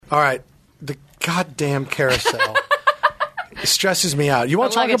All right. The goddamn carousel. It stresses me out. You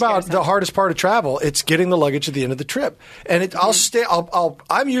want to talk about carousel. The hardest part of travel? It's getting the luggage at the end of the trip. And I'll stay.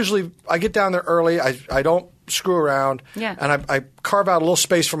 I get down there early. I don't screw around. Yeah. And I carve out a little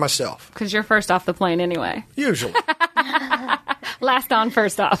space for myself. Because you're first off the plane anyway. Usually. Last on,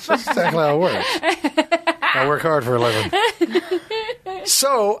 first off. That's exactly how it works. I work hard for a living.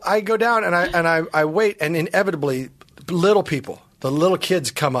 So I go down and I wait, and inevitably, little people. The little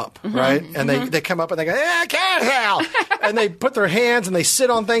kids come up, right? And they come up and they go, carousel! And they put their hands and they sit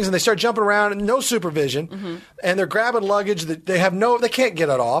on things and they start jumping around and no supervision. And they're grabbing luggage that they can't get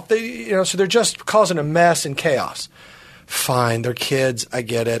it off. So they're just causing a mess and chaos. Fine, they're kids. I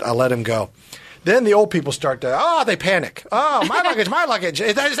get it. I let them go. Then the old people start to, they panic. Oh, my luggage.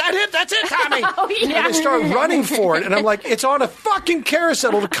 Is that it? That's it, Tommy. And they start running for it. And I'm like, it's on a fucking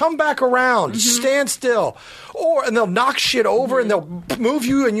carousel. It'll come back around. Stand still. And they'll knock shit over and they'll move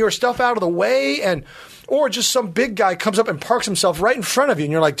you and your stuff out of the way. Or just some big guy comes up and parks himself right in front of you.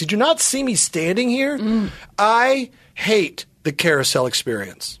 And you're like, did you not see me standing here? I hate the carousel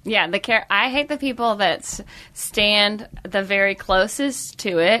experience. Yeah, I hate the people that stand the very closest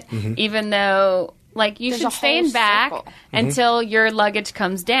to it, even though, you should stand back until your luggage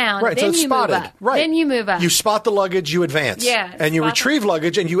comes down. Right, then so you spotted. move up. Right. Then you move up. You spot the luggage, you advance. Yeah. And you retrieve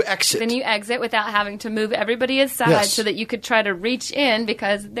luggage and you exit. Then you exit without having to move everybody aside so that you could try to reach in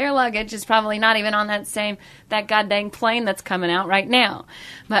because their luggage is probably not even on that goddamn plane that's coming out right now.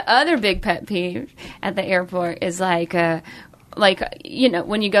 My other big pet peeve at the airport is when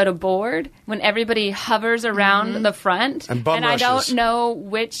you go to board, when everybody hovers around the front, and I don't know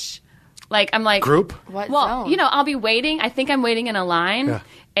which, I'm like, group? What zone? I'll be waiting. I think I'm waiting in a line,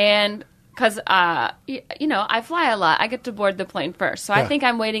 and because, I fly a lot. I get to board the plane first. So I think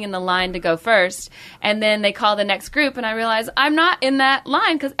I'm waiting in the line to go first. And then they call the next group, and I realize I'm not in that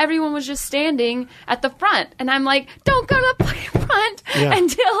line because everyone was just standing at the front. And I'm like, don't go to the front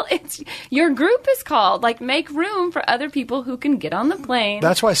until your group is called. Make room for other people who can get on the plane.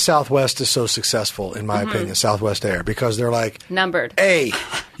 That's why Southwest is so successful, in my opinion, Southwest Air, because they're numbered. A.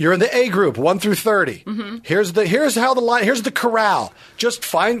 You're in the A group, 1 through 30. Here's how the line. Here's the corral. Just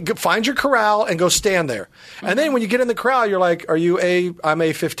find your corral and go stand there. And then when you get in the corral, you're like, "Are you A? I'm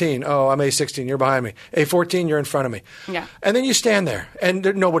A15. Oh, I'm A16. You're behind me. A14. You're in front of me." Yeah. And then you stand there, and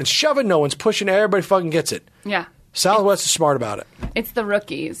no one's shoving, no one's pushing. Everybody fucking gets it. Yeah. Southwest is smart about it. It's the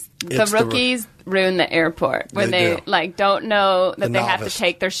rookies. The rookies ruin the airport when they don't know that they have to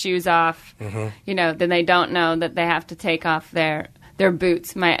take their shoes off. Then they don't know that they have to take off their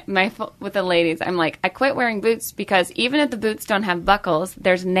boots. My with the ladies, I'm like, I quit wearing boots because even if the boots don't have buckles,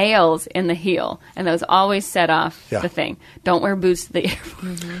 there's nails in the heel, and those always set off the thing. Don't wear boots to the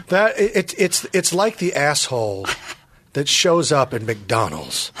airport. That it's like the asshole that shows up at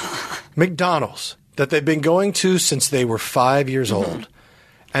McDonald's that they've been going to since they were 5 years old,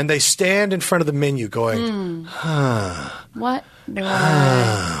 and they stand in front of the menu going, what do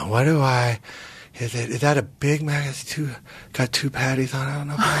I? What do I? Is that a Big Mac? Got 2 patties on it? I don't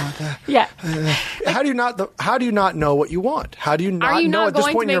know if I want that. Yeah. How do you not know what you want? How do you not know at this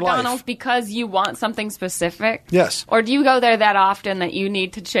point in your life? Are you not going to McDonald's because you want something specific? Yes. Or do you go there that often that you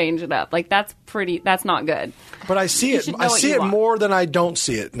need to change it up? That's not good. But I see it. I see it more than I don't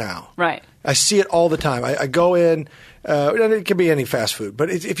see it now. Right. I see it all the time. I go in, and it can be any fast food,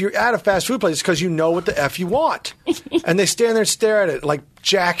 but if you're at a fast food place, it's because you know what the F you want. And they stand there and stare at it like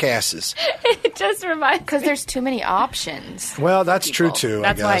jackasses. It just reminds me. Because there's too many options. Well, that's true, too,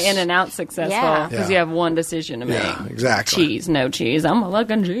 That's I guess. why In-N-Out's successful, because you have one decision to make. Yeah, exactly. Cheese, no cheese. I'm a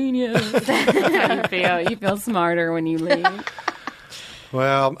fucking genius. That's how you feel smarter when you leave.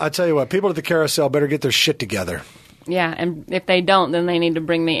 Well, I tell you what, people at the carousel better get their shit together. Yeah, and if they don't, then they need to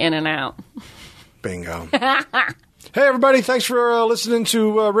bring me In-N-Out. Bingo. Hey, everybody. Thanks for listening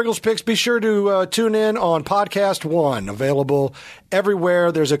to Riggle's Picks. Be sure to tune in on Podcast One, available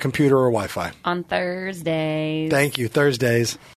everywhere there's a computer or Wi-Fi. On Thursdays. Thank you. Thursdays.